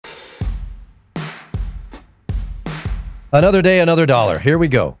Another day, another dollar. Here we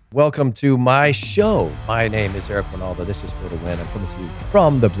go. Welcome to my show. My name is Eric Ronaldo. This is For the Win. I'm coming to you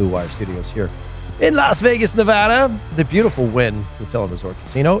from the Blue Wire Studios here in Las Vegas, Nevada. The beautiful Wynn Hotel and Resort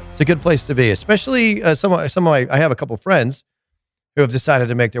Casino. It's a good place to be, especially I have a couple friends who have decided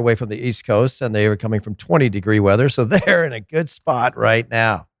to make their way from the East Coast, and they are coming from 20-degree weather, so they're in a good spot right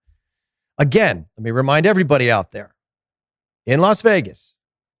now. Again, let me remind everybody out there, in Las Vegas,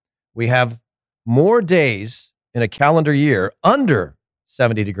 we have more days in a calendar year under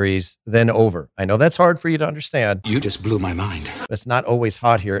 70 degrees than over. I know that's hard for you to understand. You just blew my mind. But it's not always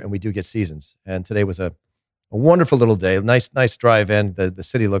hot here, and we do get seasons. And today was a wonderful little day. Nice drive in. The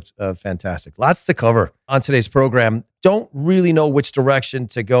city looked fantastic. Lots to cover on today's program. Don't really know which direction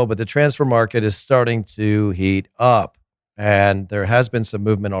to go, but the transfer market is starting to heat up. And there has been some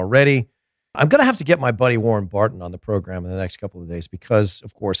movement already. I'm going to have to get my buddy Warren Barton on the program in the next couple of days because,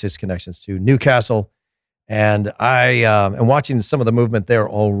 of course, his connections to Newcastle. And I am watching some of the movement there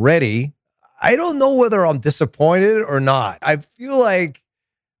already. I don't know whether I'm disappointed or not. I feel like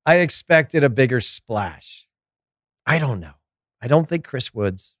I expected a bigger splash. I don't know. I don't think Chris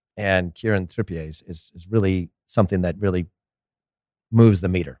Woods and Kieran Trippier is really something that really moves the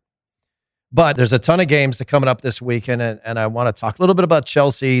meter. But there's a ton of games that are coming up this weekend, and I want to talk a little bit about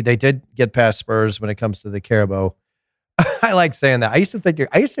Chelsea. They did get past Spurs when it comes to the Carabao. I like saying that. I'm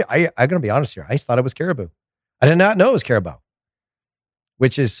going to be honest here. I thought it was Carabao. I did not know it was Carabao,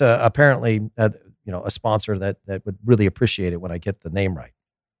 which is apparently a sponsor that would really appreciate it when I get the name right.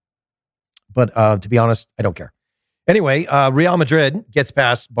 But to be honest, I don't care. Anyway, Real Madrid gets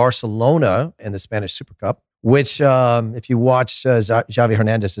past Barcelona in the Spanish Super Cup, which if you watch Xavi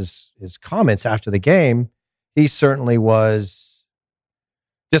Hernandez's his comments after the game, he certainly was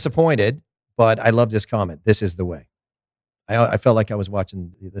disappointed, but I loved his comment. This is the way. I felt like I was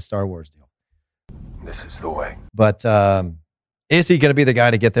watching the Star Wars deal. This is the way. But is he going to be the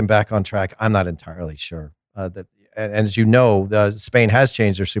guy to get them back on track? I'm not entirely sure. And as you know, Spain has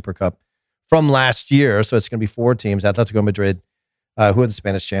changed their Super Cup from last year, so it's going to be 4 teams: Atletico Madrid, who are the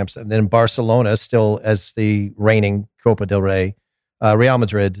Spanish champs, and then Barcelona still as the reigning Copa del Rey, Real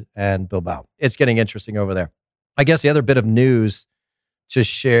Madrid, and Bilbao. It's getting interesting over there. I guess the other bit of news to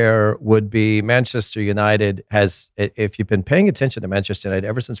share would be Manchester United has, if you've been paying attention to Manchester United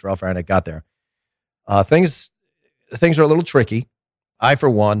ever since Ralph Rangnick got there, things are a little tricky. I, for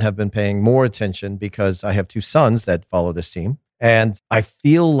one, have been paying more attention because I have 2 sons that follow this team. And I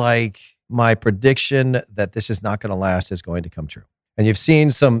feel like my prediction that this is not going to last is going to come true. And you've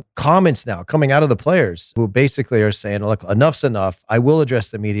seen some comments now coming out of the players who basically are saying, look, enough's enough. I will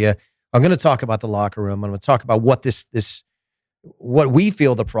address the media. I'm going to talk about the locker room. I'm going to talk about what what we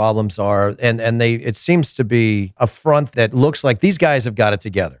feel the problems are. And it seems to be a front that looks like these guys have got it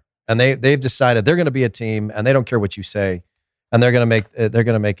together. And they've decided they're going to be a team, and they don't care what you say, and they're going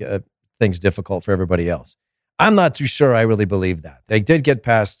to make things difficult for everybody else. I'm not too sure I really believe that. They did get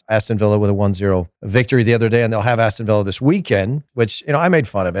past Aston Villa with a 1-0 victory the other day, and they'll have Aston Villa this weekend, which, I made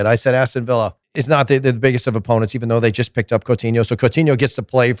fun of it. I said Aston Villa is not the biggest of opponents, even though they just picked up Coutinho. So Coutinho gets to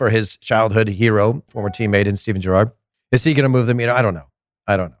play for his childhood hero, former teammate in Steven Gerrard. Is he going to move the meter? I don't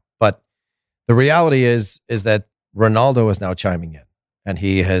know. But the reality is that Ronaldo is now chiming in. And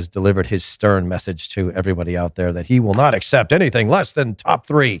he has delivered his stern message to everybody out there that he will not accept anything less than top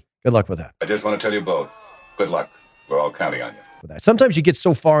 3. Good luck with that. I just want to tell you both, good luck. We're all counting on you. With that. Sometimes you get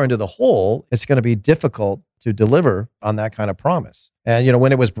so far into the hole, it's going to be difficult to deliver on that kind of promise. And,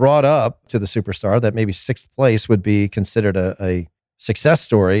 when it was brought up to the superstar that maybe 6th place would be considered a success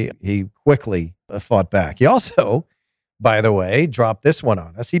story, he quickly fought back. He also, by the way, dropped this one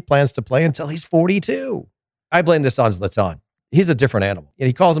on us. He plans to play until he's 42. I blame this on Zlatan. He's a different animal.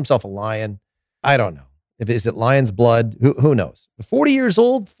 He calls himself a lion. I don't know. Is it lion's blood? Who knows? 40 years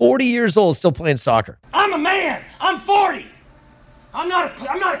old, still playing soccer. I'm a man. I'm 40. I'm not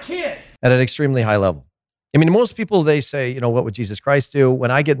a kid. At an extremely high level. I mean, most people, they say, what would Jesus Christ do?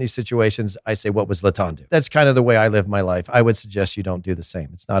 When I get in these situations, I say, what would Zlatan do? That's kind of the way I live my life. I would suggest you don't do the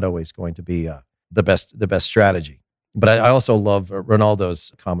same. It's not always going to be the best strategy. But I also love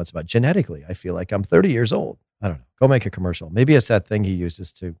Ronaldo's comments about genetically. I feel like I'm 30 years old. I don't know. Go make a commercial. Maybe it's that thing he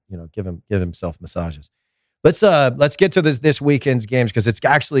uses to, give himself massages. Let's get to this weekend's games because it's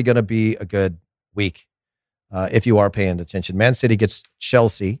actually going to be a good week if you are paying attention. Man City gets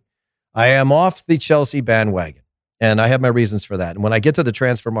Chelsea. I am off the Chelsea bandwagon, and I have my reasons for that. And when I get to the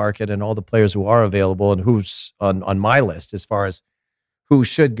transfer market and all the players who are available and who's on my list as far as who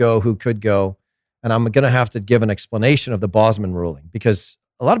should go, who could go, and I'm going to have to give an explanation of the Bosman ruling because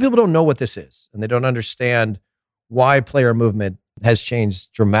a lot of people don't know what this is, and they don't understand why player movement has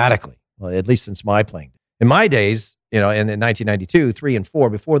changed dramatically, well, at least since my playing. In my days, in 1992, 3 and 4,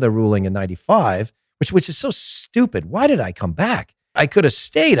 before the ruling in 95, which is so stupid. Why did I come back? I could have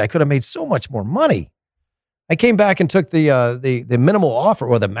stayed. I could have made so much more money. I came back and took the minimal offer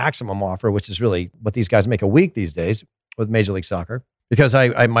or the maximum offer, which is really what these guys make a week these days with Major League Soccer, because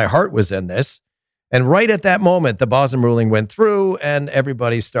my heart was in this. And right at that moment, the Bosman ruling went through and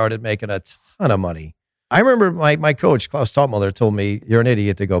everybody started making a ton of money. I remember my coach, Klaus Toppmüller, told me, you're an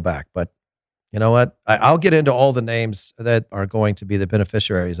idiot to go back. But you know what? I'll get into all the names that are going to be the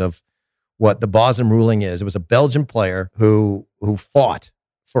beneficiaries of what the Bosman ruling is. It was a Belgian player who fought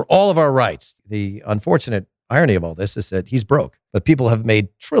for all of our rights. The unfortunate irony of all this is that he's broke, but people have made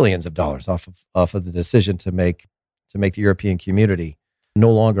trillions of dollars off of the decision to make the European community no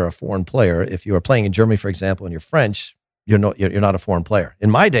longer a foreign player. If you are playing in Germany, for example, and you're French, you're not a foreign player.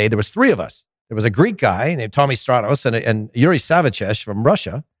 In my day, there was 3 of us. There was a Greek guy named Tommy Stratos and Yuri Savicev from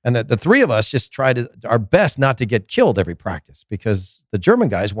Russia. And the 3 of us just tried our best not to get killed every practice because the German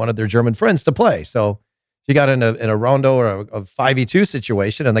guys wanted their German friends to play. So if you got in a rondo or a 5v2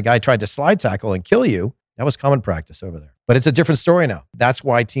 situation and the guy tried to slide tackle and kill you, that was common practice over there. But it's a different story now. That's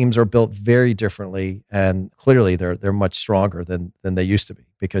why teams are built very differently. And clearly they're much stronger than they used to be,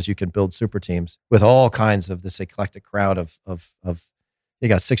 because you can build super teams with all kinds of this eclectic crowd of you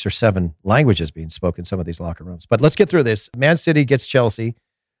got 6 or 7 languages being spoken in some of these locker rooms. But let's get through this. Man City gets Chelsea.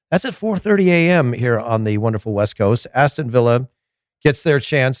 That's at 4:30 a.m. here on the wonderful West Coast. Aston Villa gets their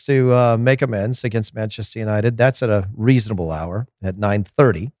chance to make amends against Manchester United. That's at a reasonable hour at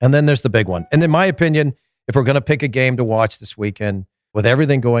 9:30. And then there's the big one. And in my opinion, if we're going to pick a game to watch this weekend, with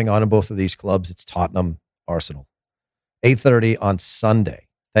everything going on in both of these clubs, it's Tottenham Arsenal. 8:30 on Sunday.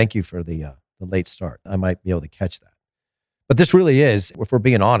 Thank you for the late start. I might be able to catch that. But this really is, if we're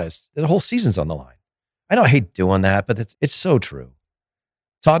being honest, the whole season's on the line. I know I hate doing that, but it's so true.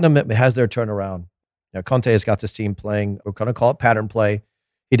 Tottenham has their turnaround. Now, Conte has got this team playing, we're going to call it pattern play.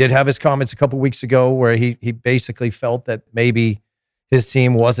 He did have his comments a couple weeks ago where he basically felt that maybe his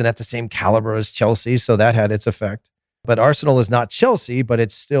team wasn't at the same caliber as Chelsea, so that had its effect. But Arsenal is not Chelsea, but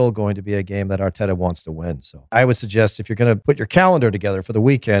it's still going to be a game that Arteta wants to win. So I would suggest, if you're going to put your calendar together for the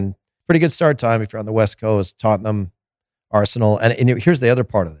weekend, pretty good start time if you're on the West Coast, Tottenham, Arsenal. And here's the other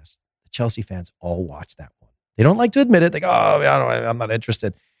part of this. The Chelsea fans all watch that one. They don't like to admit it. They go, I'm not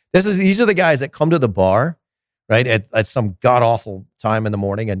interested. These are the guys that come to the bar, right, at some god-awful time in the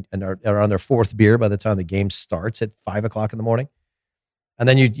morning and are on their 4th beer by the time the game starts at 5 o'clock in the morning. And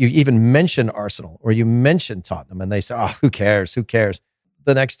then you even mention Arsenal or you mention Tottenham and they say, who cares? Who cares?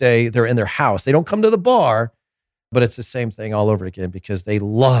 The next day, they're in their house. They don't come to the bar, but it's the same thing all over again because they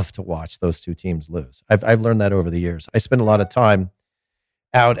love to watch those 2 teams lose. I've learned that over the years. I spend a lot of time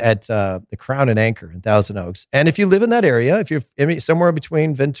out at the Crown and Anchor in Thousand Oaks. And if you live in that area, if you're somewhere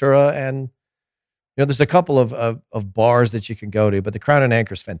between Ventura and, there's a couple of bars that you can go to, but the Crown and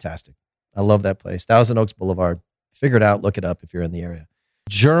Anchor is fantastic. I love that place. Thousand Oaks Boulevard. Figure it out. Look it up if you're in the area.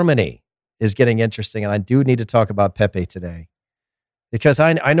 Germany is getting interesting, and I do need to talk about Pepe today because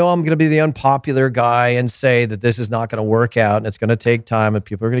I know I'm going to be the unpopular guy and say that this is not going to work out and it's going to take time and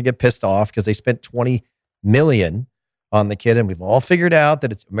people are going to get pissed off because they spent $20 million on the kid, and we've all figured out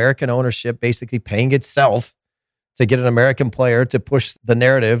that it's American ownership basically paying itself to get an American player to push the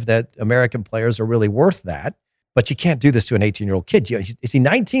narrative that American players are really worth that. But you can't do this to an 18-year-old kid. Is he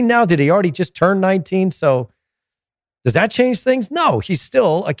 19 now? Did he already just turn 19? So does that change things? No, he's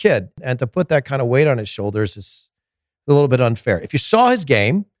still a kid. And to put that kind of weight on his shoulders is a little bit unfair. If you saw his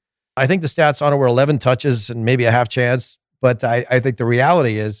game, I think the stats on it were 11 touches and maybe a half chance. But I think the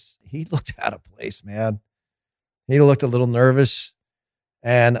reality is he looked out of place, man. He looked a little nervous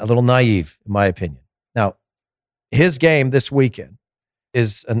and a little naive, in my opinion. Now, his game this weekend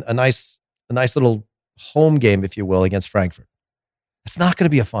is a nice little home game, if you will, against Frankfurt. It's not going to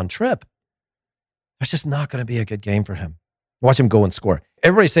be a fun trip. That's just not going to be a good game for him. Watch him go and score.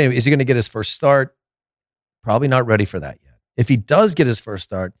 Everybody's saying, is he going to get his first start? Probably not ready for that yet. If he does get his first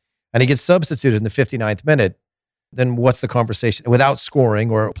start and he gets substituted in the 59th minute, then what's the conversation without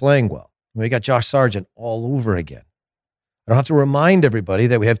scoring or playing well? We got Josh Sargent all over again. I don't have to remind everybody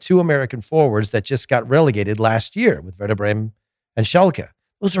that we have 2 American forwards that just got relegated last year with Werder Bremen and Schalke.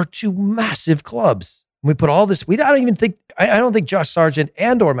 Those are 2 massive clubs. And we put all this, I don't think Josh Sargent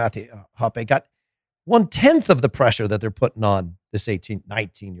and or Matthew Hoppe got 1/10 of the pressure that they're putting on this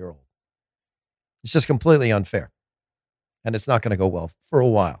 19-year-old. It's just completely unfair. And it's not going to go well for a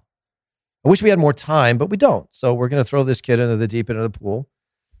while. I wish we had more time, but we don't. So we're going to throw this kid into the deep end of the pool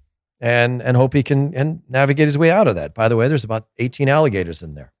and hope he can navigate his way out of that. By the way, there's about 18 alligators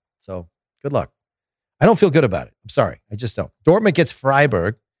in there. So good luck. I don't feel good about it. I'm sorry. I just don't. Dortmund gets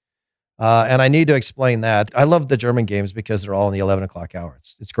Freiburg. And I need to explain that. I love the German games because they're all in the 11 o'clock hour.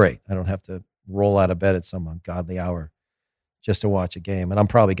 It's great. I don't have to roll out of bed at some ungodly hour just to watch a game. And I'm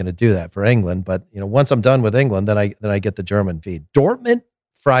probably going to do that for England. But once I'm done with England, then I get the German feed. Dortmund,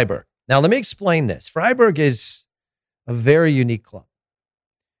 Freiburg. Now, let me explain this. Freiburg is a very unique club.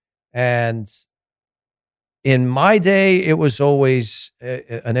 And in my day, it was always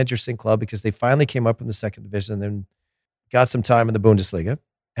an interesting club because they finally came up in the second division and got some time in the Bundesliga.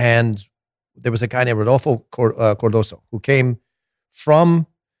 And there was a guy named Rodolfo Cardoso who came from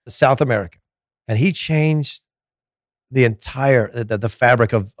South America. And he changed the entire, the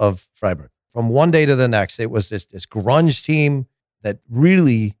fabric of Freiburg. From one day to the next, it was this grunge team that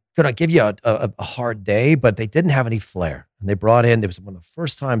really could give you a hard day, but they didn't have any flair. And they brought in, it was one of the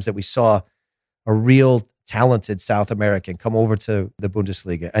first times that we saw a real talented South American come over to the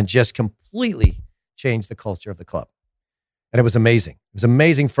Bundesliga and just completely change the culture of the club. And it was amazing. It was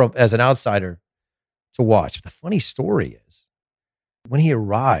amazing as an outsider to watch. But the funny story is, when he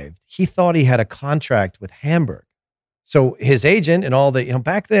arrived, he thought he had a contract with Hamburg. So his agent and all the,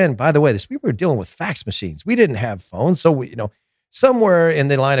 back then, by the way, we were dealing with fax machines. We didn't have phones. So, somewhere in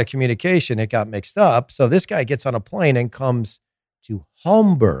the line of communication, it got mixed up. So this guy gets on a plane and comes to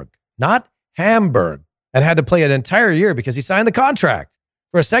Hamburg, not Hamburg, and had to play an entire year because he signed the contract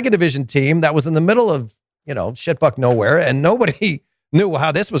for a second division team that was in the middle of, shitbuck nowhere. And nobody knew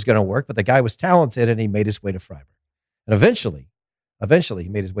how this was going to work. But the guy was talented and he made his way to Freiburg. And eventually he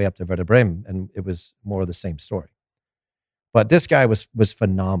made his way up to Werder Bremen, and it was more of the same story. But this guy was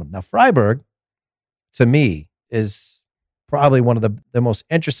phenomenal. Now, Freiburg, to me, is probably one of the most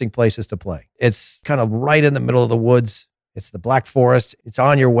interesting places to play. It's kind of right in the middle of the woods. It's the Black Forest. It's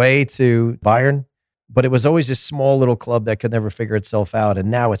on your way to Bayern. But it was always this small little club that could never figure itself out. And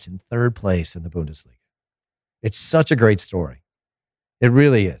now it's in third place in the Bundesliga. It's such a great story. It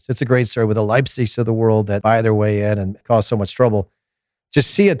really is. It's a great story with the Leipzigs of the world that buy their way in and cause so much trouble.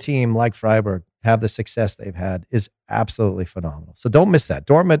 Just see a team like Freiburg have the success they've had is absolutely phenomenal. So don't miss that.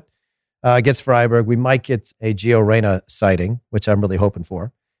 Dortmund gets Freiburg. We might get a Gio Reyna sighting, which I'm really hoping for.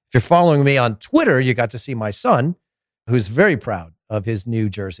 If you're following me on Twitter, you got to see my son, who's very proud of his new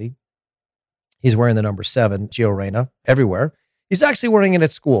jersey. He's wearing the number 7, Gio Reyna, everywhere. He's actually wearing it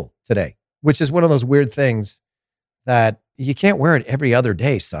at school today, which is one of those weird things that you can't wear it every other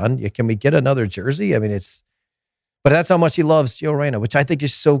day, son. Can we get another jersey? I mean, but that's how much he loves Gio Reyna, which I think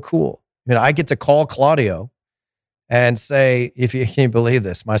is so cool. I get to call Claudio and say, if you can't believe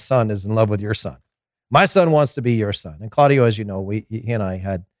this, my son is in love with your son. My son wants to be your son. And Claudio, as you know, he and I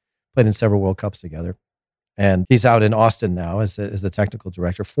had played in several World Cups together. And he's out in Austin now as the technical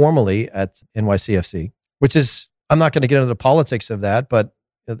director, formerly at NYCFC, which is, I'm not going to get into the politics of that, but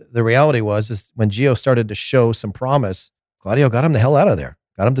the reality is when Gio started to show some promise, Claudio got him the hell out of there,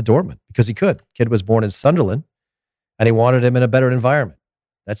 got him to Dortmund because he could. Kid was born in Sunderland and he wanted him in a better environment.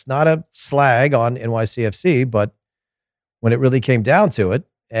 That's not a slag on NYCFC, but when it really came down to it,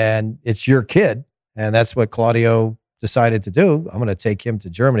 and it's your kid, and that's what Claudio decided to do, I'm going to take him to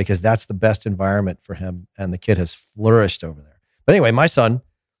Germany because that's the best environment for him, and the kid has flourished over there. But anyway, my son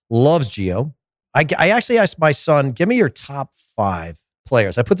loves Gio. I actually asked my son, give me your top 5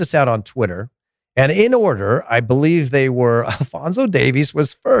 players. I put this out on Twitter, and in order, I believe they were, Alphonso Davies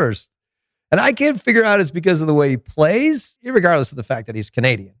was first. And I can't figure out it's because of the way he plays, regardless of the fact that he's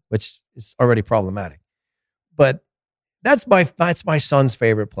Canadian, which is already problematic. But that's my son's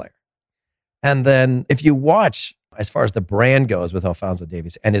favorite player. And then if you watch, as far as the brand goes with Alphonso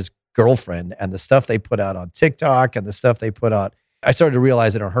Davies and his girlfriend and the stuff they put out on TikTok and the stuff they put out, I started to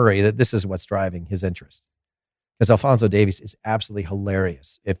realize in a hurry that this is what's driving his interest. Because Alphonso Davies is absolutely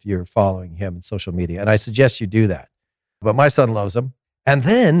hilarious if you're following him in social media. And I suggest you do that. But my son loves him. And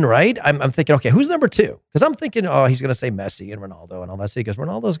then, right, I'm thinking, okay, who's number 2? Because I'm thinking, he's going to say Messi and Ronaldo and all that. He goes,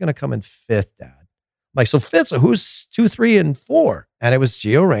 Ronaldo's going to come in 5th, Dad. I'm like, so 5th, so who's 2, 3, and 4? And it was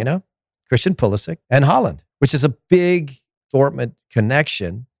Gio Reyna, Christian Pulisic, and Haaland, which is a big Dortmund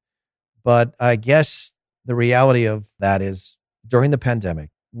connection. But I guess the reality of that is during the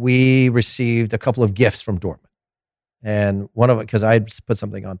pandemic, we received a couple of gifts from Dortmund. And one of it, because I put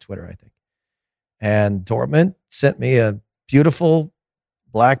something on Twitter, I think. And Dortmund sent me a beautiful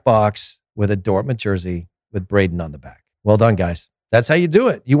black box with a Dortmund jersey with Braden on the back. Well done, guys. That's how you do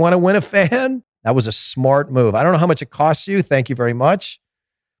it. You want to win a fan? That was a smart move. I don't know how much it costs you. Thank you very much.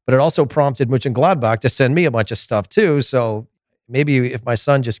 But it also prompted Mönchengladbach to send me a bunch of stuff too. So maybe if my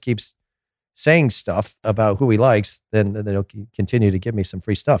son just keeps saying stuff about who he likes, then he'll continue to give me some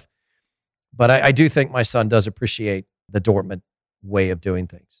free stuff. But I do think my son does appreciate the Dortmund way of doing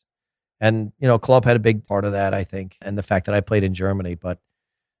things. And, Klopp had a big part of that, I think, and the fact that I played in Germany. But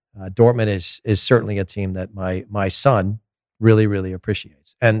Dortmund is certainly a team that my son really, really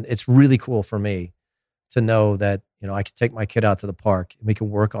appreciates. And it's really cool for me to know that, I can take my kid out to the park and we can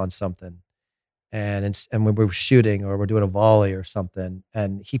work on something. And when we're shooting or we're doing a volley or something,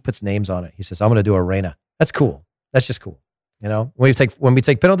 and he puts names on it. He says, I'm going to do a Reina. That's cool. That's just cool. When we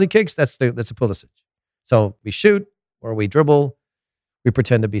take penalty kicks, that's a Pulisic. So we shoot or we dribble, we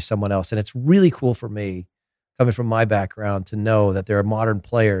pretend to be someone else. And it's really cool for me, coming from my background, to know that there are modern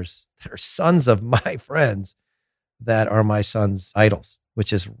players that are sons of my friends that are my son's idols,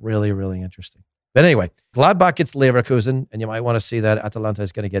 which is really, really interesting. But anyway, Gladbach gets Leverkusen, and you might want to see that Atalanta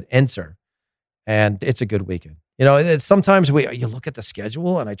is going to get Inter. And it's a good weekend. Sometimes you look at the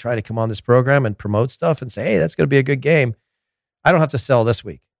schedule, and I try to come on this program and promote stuff and say, hey, that's going to be a good game. I don't have to sell this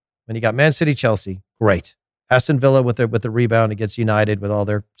week. When you got Man City, Chelsea, great. Aston Villa with the rebound against United with all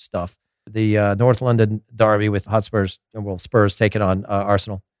their stuff. The North London derby with Spurs taking on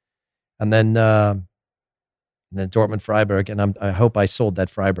Arsenal. And then Dortmund, Freiburg. And I hope I sold that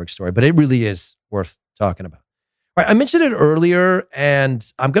Freiburg story, but it really is worth talking about. All right, I mentioned it earlier, and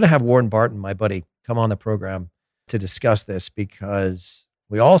I'm going to have Warren Barton, my buddy, come on the program to discuss this, because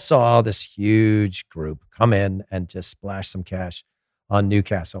we all saw this huge group come in and just splash some cash on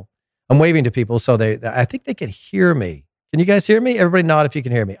Newcastle. I'm waving to people, so I think they can hear me. Can you guys hear me? Everybody nod if you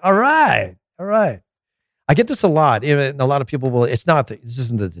can hear me. All right. I get this a lot. And a lot of people will, this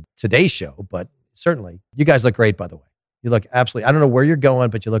isn't the Today Show, but certainly you guys look great, by the way. You look absolutely, I don't know where you're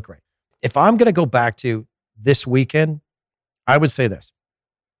going, but you look great. If I'm going to go back to this weekend, I would say this.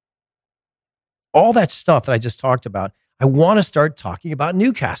 All that stuff that I just talked about, I want to start talking about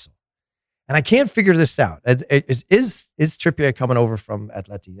Newcastle. And I can't figure this out. Is Trippier coming over from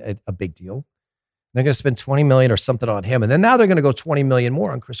Atleti a big deal? They're going to spend $20 million or something on him. And then now they're going to go $20 million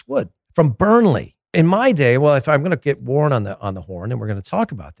more on Chris Wood from Burnley. In my day, well, if I'm going to get Warren on the horn and we're going to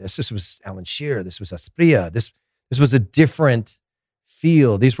talk about this was Alan Shearer, this was Asprilla, this was a different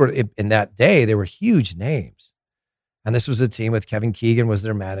field. These were, in that day, they were huge names. And this was a team with Kevin Keegan was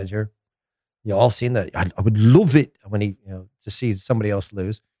their manager. You all seen that. I would love it when to see somebody else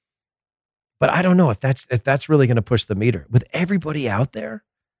lose. But I don't know if that's really going to push the meter. With everybody out there,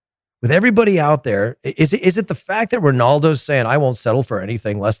 is it the fact that Ronaldo's saying, I won't settle for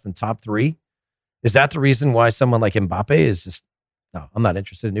anything less than top 3? Is that the reason why someone like Mbappe is just, no, I'm not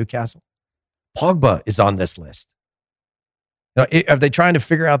interested in Newcastle? Pogba is on this list. Are they trying to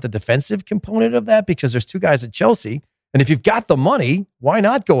figure out the defensive component of that? Because there's 2 guys at Chelsea, and if you've got the money, why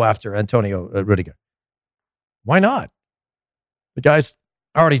not go after Antonio Rudiger? Why not? The guy's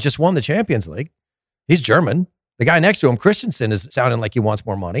already just won the Champions League. He's German. The guy next to him, Christensen, is sounding like he wants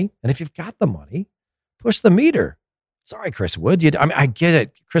more money. And if you've got the money, push the meter. Sorry, Chris Wood. I get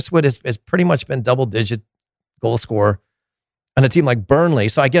it. Chris Wood has pretty much been double-digit goal scorer on a team like Burnley.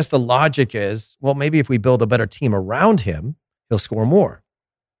 So I guess the logic is, well, maybe if we build a better team around him, he'll score more.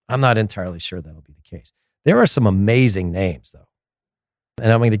 I'm not entirely sure that'll be the case. There are some amazing names, though.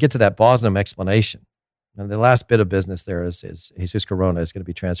 And I'm going to get to that Bosnum explanation. And the last bit of business there is Jesus Corona is going to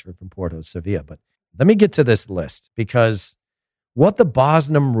be transferred from Porto to Sevilla. But let me get to this list, because what the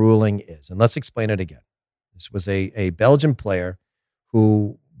Bosnum ruling is, and let's explain it again. This was a Belgian player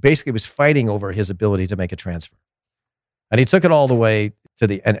who basically was fighting over his ability to make a transfer. And he took it all the way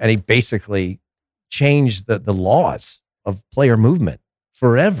to and he basically changed the laws of player movement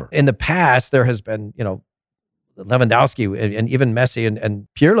forever. In the past, there has been, Lewandowski and even Messi and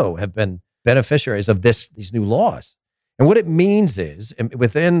Pirlo have been beneficiaries of these new laws. And what it means is,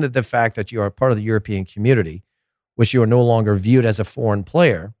 within the fact that you are part of the European community, which you are no longer viewed as a foreign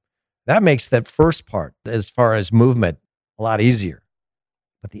player, that makes that first part, as far as movement, a lot easier.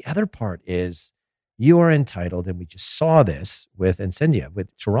 But the other part is you are entitled, and we just saw this with Insigne,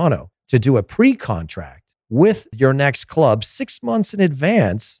 with Toronto, to do a pre-contract with your next club 6 months in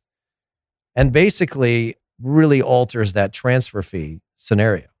advance, and basically really alters that transfer fee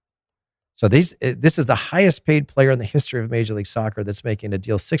scenario. So this is the highest paid player in the history of Major League Soccer that's making a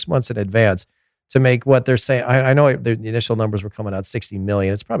deal 6 months in advance to make what they're saying. I know the initial numbers were coming out 60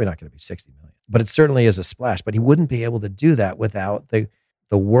 million. It's probably not going to be 60 million, but it certainly is a splash. But he wouldn't be able to do that without the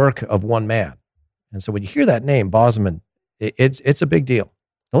work of one man. And so when you hear that name, Bosman, it's a big deal.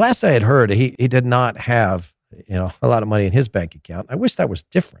 The last I had heard, he did not have a lot of money in his bank account. I wish that was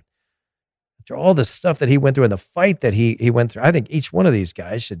different. After all the stuff that he went through and the fight that he went through, I think each one of these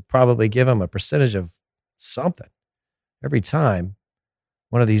guys should probably give him a percentage of something every time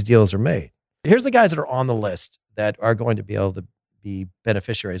one of these deals are made. Here's the guys that are on the list that are going to be able to be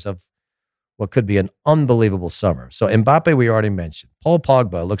beneficiaries of what could be an unbelievable summer. So Mbappe, we already mentioned. Paul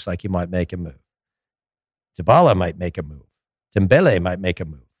Pogba looks like he might make a move. Dybala might make a move. Dembele might make a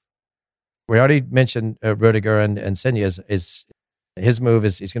move. We already mentioned Rudiger and Insigne is his move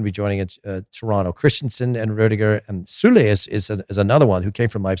is he's going to be joining Toronto. Christensen and Rudiger and Sule is another one who came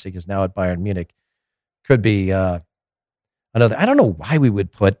from Leipzig, is now at Bayern Munich. Could be another. I don't know why we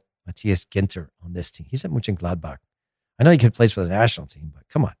would put Matthias Ginter on this team. He's at Mönchengladbach. I know he could play for the national team, but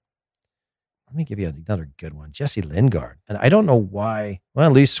come on. Let me give you another good one. Jesse Lingard. And I don't know why.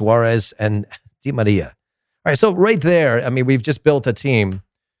 Well, Luis Suarez and Di Maria. All right, so right there, I mean, we've just built a team,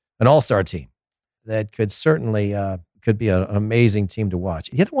 an all-star team that could certainly could be an amazing team to watch.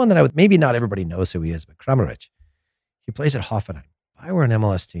 The other one that maybe not everybody knows who he is, but Kramaric. He plays at Hoffenheim. If I were an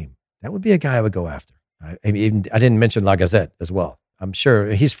MLS team, that would be a guy I would go after. I didn't mention Lacazette as well. I'm sure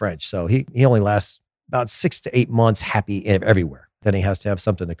he's French, so he only lasts about 6 to 8 months happy everywhere. Then he has to have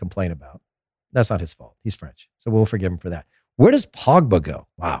something to complain about. That's not his fault. He's French, so we'll forgive him for that. Where does Pogba go?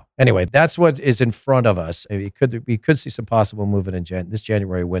 Wow. Anyway, that's what is in front of us. We could see some possible movement in this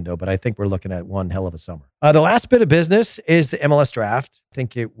January window, but I think we're looking at one hell of a summer. The last bit of business is the MLS draft. I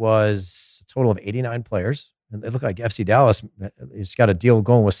think it was a total of 89 players. And it looked like FC Dallas has got a deal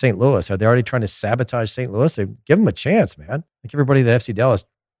going with St. Louis. Are they already trying to sabotage St. Louis? They give them a chance, man. Like everybody that FC Dallas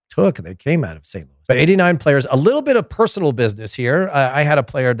took, they came out of St. Louis. But 89 players. A little bit of personal business here. I had a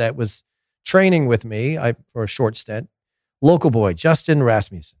player that was training with me for a short stint. Local boy, Justin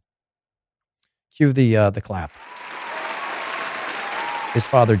Rasmussen. Cue the clap. His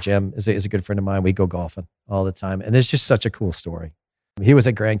father, Jim, is a good friend of mine. We go golfing all the time. And it's just such a cool story. He was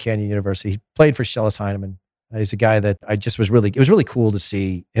at Grand Canyon University. He played for Schellas Heinemann. He's a guy that it was really cool to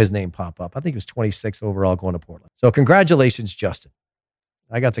see his name pop up. I think he was 26 overall going to Portland. So congratulations, Justin.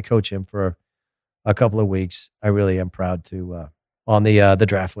 I got to coach him for a couple of weeks. I really am proud to on the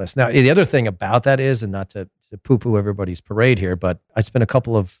draft list. Now, the other thing about that is, and not to poo-poo everybody's parade here, but I spent a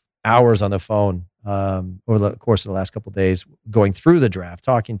couple of hours on the phone over the course of the last couple of days going through the draft,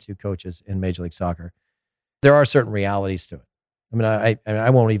 talking to coaches in Major League Soccer. There are certain realities to it. I mean, I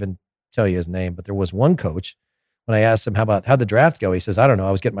won't even tell you his name, but there was one coach, when I asked him, how'd the draft go? He says, I don't know.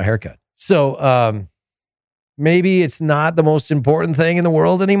 I was getting my hair cut. So maybe it's not the most important thing in the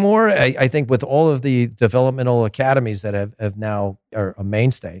world anymore. I think with all of the developmental academies that have now are a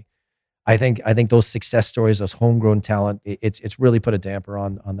mainstay, I think those success stories, those homegrown talent, it's really put a damper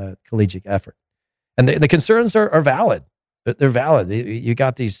on the collegiate effort. And the concerns are valid. They're valid. You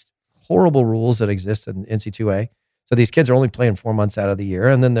got these horrible rules that exist in NC2A. So these kids are only playing 4 months out of the year.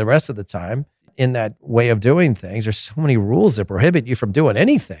 And then the rest of the time, in that way of doing things, there's so many rules that prohibit you from doing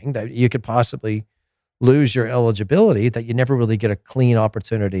anything that you could possibly lose your eligibility, that you never really get a clean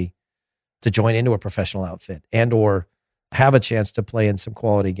opportunity to join into a professional outfit and or have a chance to play in some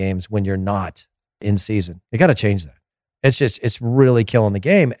quality games when you're not in season. You got to change that. It's really killing the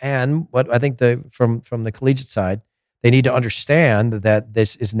game. And what I think from the collegiate side, they need to understand that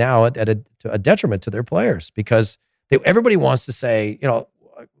this is now at a detriment to their players, because everybody wants to say,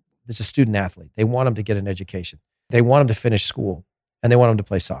 it's a student athlete. They want them to get an education. They want them to finish school, and they want them to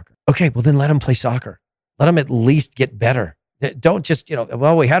play soccer. Okay, well then let them play soccer. Let them at least get better. Don't just,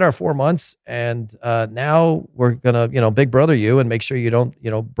 we had our 4 months and now we're going to, big brother you and make sure you don't,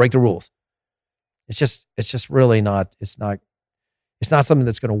 break the rules. It's just really not, it's not something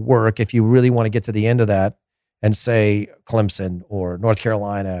that's going to work if you really want to get to the end of that and say Clemson or North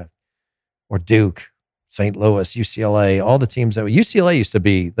Carolina or Duke, St. Louis, UCLA, all the teams that UCLA used to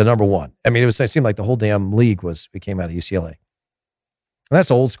be the number one. I mean, it seemed like the whole damn league came out of UCLA. And that's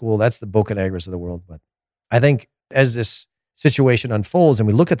old school. That's the Boca Negras of the world. But I think as this situation unfolds and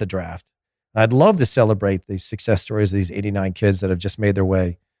we look at the draft, I'd love to celebrate the success stories of these 89 kids that have just made their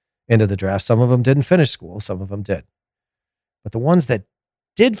way into the draft. Some of them didn't finish school. Some of them did. But the ones that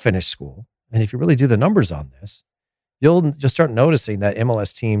did finish school, and if you really do the numbers on this, you'll just start noticing that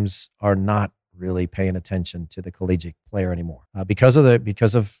MLS teams are not really paying attention to the collegiate player anymore because of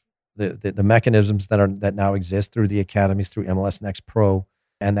the mechanisms that now exist through the academies, through MLS Next Pro,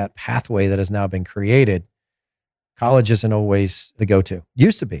 and that pathway that has now been created. College isn't always the go-to.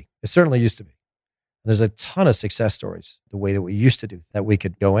 Used to be. It certainly used to be. There's a ton of success stories the way that we used to do that we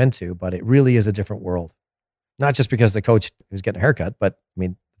could go into, but it really is a different world. Not just because the coach was getting a haircut, but I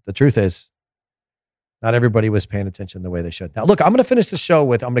mean, the truth is not everybody was paying attention the way they should. Now, look, I'm going to finish the show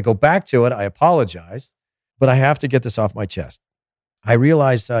I'm going to go back to it. I apologize, but I have to get this off my chest. I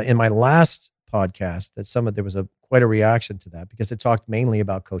realized in my last podcast that there was quite a reaction to that because it talked mainly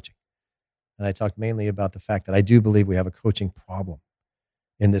about coaching. And I talked mainly about the fact that I do believe we have a coaching problem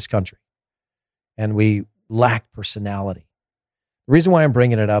in this country. And we lack personality. The reason why I'm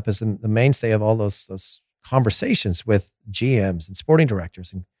bringing it up is the mainstay of all those conversations with GMs and sporting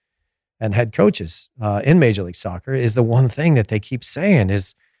directors and head coaches in Major League Soccer is the one thing that they keep saying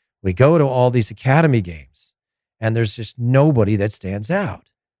is, We go to all these academy games, and there's just nobody that stands out.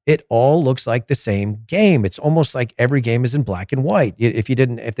 It all looks like the same game. It's almost like every game is in black and white. If they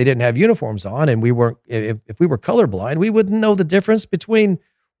didn't have uniforms on, and if we were colorblind, we wouldn't know the difference between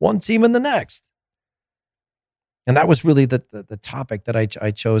one team and the next. And that was really the topic that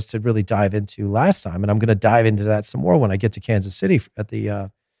I chose to really dive into last time. And I'm going to dive into that some more when I get to Kansas City at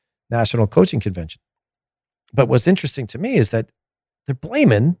the National Coaching Convention. But what's interesting to me is that they're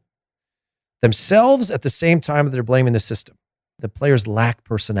blaming themselves at the same time that they're blaming the system. The players lack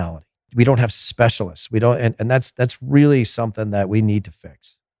personality. We don't have specialists. We don't, and that's really something that we need to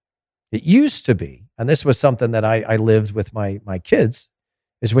fix. It used to be, and this was something that I lived with my kids,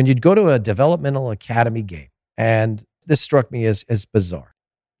 is when you'd go to a developmental academy game, and this struck me as bizarre.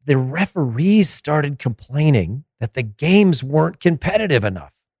 The referees started complaining that the games weren't competitive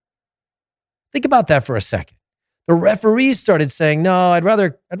enough. Think about that for a second. The referees started saying, no, I'd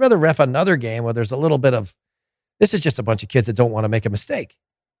rather ref another game where there's a little bit of, this is just a bunch of kids that don't want to make a mistake.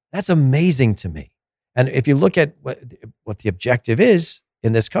 That's amazing to me. And if you look at what the objective is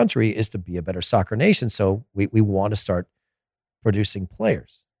in this country is to be a better soccer nation. So we want to start producing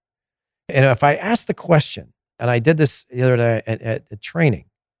players. And if I ask the question, and I did this the other day at training,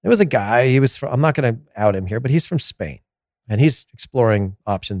 there was a guy, I'm not going to out him here, but he's from Spain, and he's exploring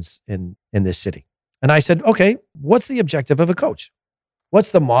options in this city. And I said, okay, what's the objective of a coach?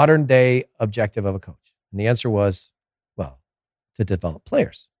 What's the modern day objective of a coach? And the answer was, well, to develop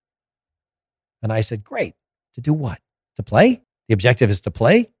players. And I said, great. To do what? To play? The objective is to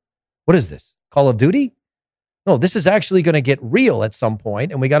play? What is this? Call of Duty? No, this is actually going to get real at some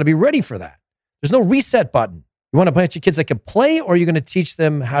point, and we got to be ready for that. There's no reset button. You want a bunch of kids that can play, or are you going to teach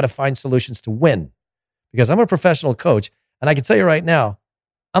them how to find solutions to win? Because I'm a professional coach, and I can tell you right now,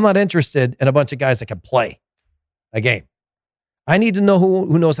 I'm not interested in a bunch of guys that can play a game. I need to know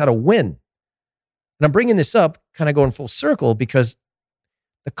who knows how to win. And I'm bringing this up, kind of going full circle, because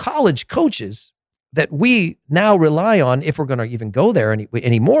the college coaches that we now rely on, if we're going to even go there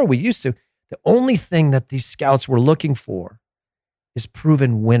anymore, we used to, the only thing that these scouts were looking for is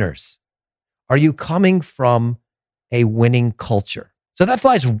proven winners. Are you coming from a winning culture? So that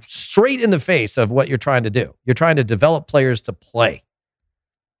flies straight in the face of what you're trying to do. You're trying to develop players to play.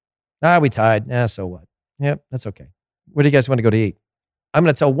 We tied. So what? Yep, that's okay. Where do you guys want to go to eat? I'm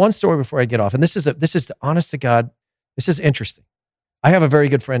going to tell one story before I get off. And this is honest to God, this is interesting. I have a very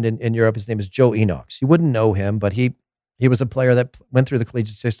good friend in Europe. His name is Joe Enochs. You wouldn't know him, but he was a player that went through the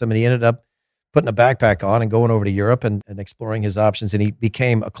collegiate system, and he ended up putting a backpack on and going over to Europe and exploring his options. And he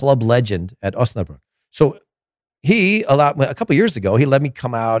became a club legend at Osnabrück. So a couple of years ago, he let me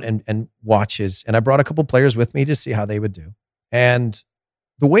come out and watch and I brought a couple players with me to see how they would do. And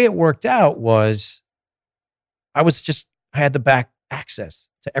the way it worked out was I had the back access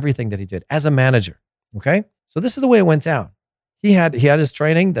to everything that he did as a manager. Okay. So this is the way it went down. He had his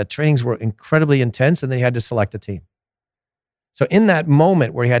training. The trainings were incredibly intense, and then he had to select a team. So in that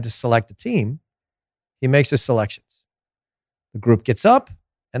moment where he had to select a team, he makes his selections. The group gets up,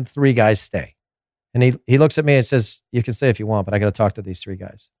 and 3 guys stay. And he looks at me and says, you can stay if you want, but I got to talk to these 3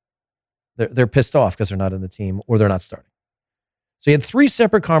 guys. They're pissed off because they're not in the team or they're not starting. So he had 3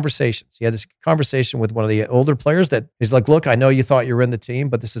 separate conversations. He had this conversation with one of the older players that he's like, look, I know you thought you were in the team,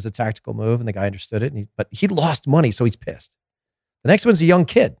 but this is a tactical move. And the guy understood it. But he lost money, so he's pissed. The next one's a young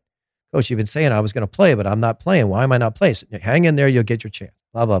kid. Coach, you've been saying I was going to play, but I'm not playing. Why am I not playing? So hang in there. You'll get your chance.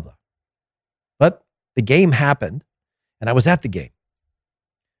 Blah, blah, blah. But the game happened, and I was at the game.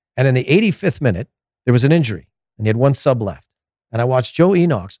 And in the 85th minute, there was an injury, and he had 1 sub left. And I watched Joe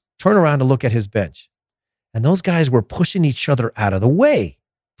Enochs turn around to look at his bench. And those guys were pushing each other out of the way.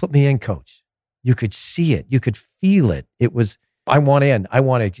 Put me in, coach. You could see it. You could feel it. It was, I want in.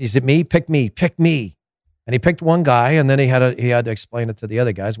 Is it me? Pick me. Pick me. And he picked one guy, and then he had to explain it to the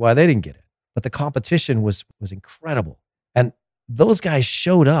other guys why they didn't get it. But the competition was incredible. And those guys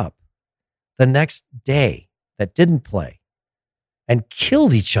showed up the next day that didn't play and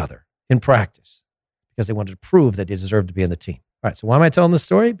killed each other in practice because they wanted to prove that they deserved to be in the team. All right, so why am I telling this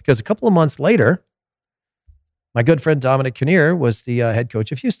story? Because a couple of months later, my good friend Dominic Kinnear was the head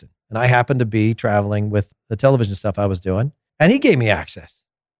coach of Houston. And I happened to be traveling with the television stuff I was doing, and he gave me access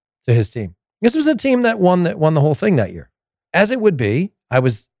to his team. This was a team that won the whole thing that year. As it would be, I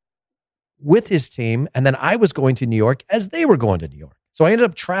was with his team, and then I was going to New York as they were going to New York. So I ended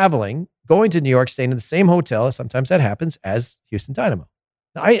up traveling, going to New York, staying in the same hotel, sometimes that happens, as Houston Dynamo.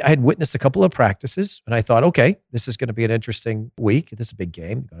 Now, I had witnessed a couple of practices, and I thought, okay, this is going to be an interesting week. This is a big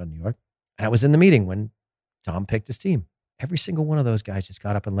game. Go to New York. And I was in the meeting when Tom picked his team. Every single one of those guys just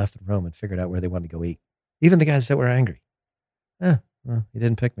got up and left the room and figured out where they wanted to go eat. Even the guys that were angry. Well, he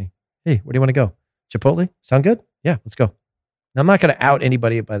didn't pick me. Hey, where do you want to go? Chipotle? Sound good? Yeah, let's go. Now, I'm not going to out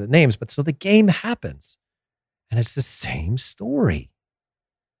anybody by the names, but so the game happens. And it's the same story.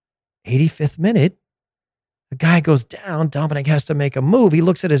 85th minute, the guy goes down. Dominic has to make a move. He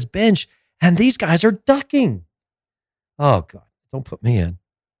looks at his bench, and these guys are ducking. Oh, God, don't put me in.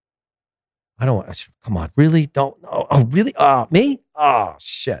 I don't want, come on, really? Don't, oh, really? Me? Oh,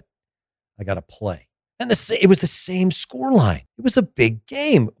 shit. I got to play. And it was the same scoreline. It was a big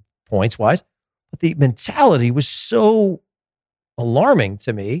game, points-wise, but the mentality was so alarming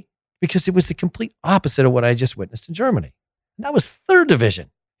to me because it was the complete opposite of what I just witnessed in Germany. And that was third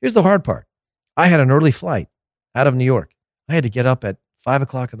division. Here's the hard part. I had an early flight out of New York. I had to get up at 5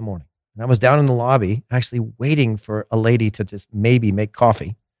 o'clock in the morning. And I was down in the lobby actually waiting for a lady to just maybe make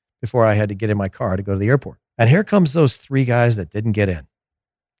coffee before I had to get in my car to go to the airport. And here comes those 3 guys that didn't get in,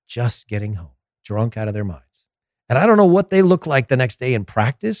 just getting home, drunk out of their minds. And I don't know what they look like the next day in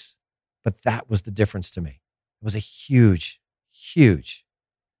practice, but that was the difference to me. It was a huge, huge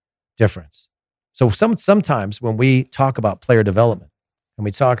difference. So sometimes when we talk about player development and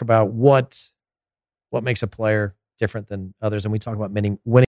we talk about what makes a player different than others, and we talk about winning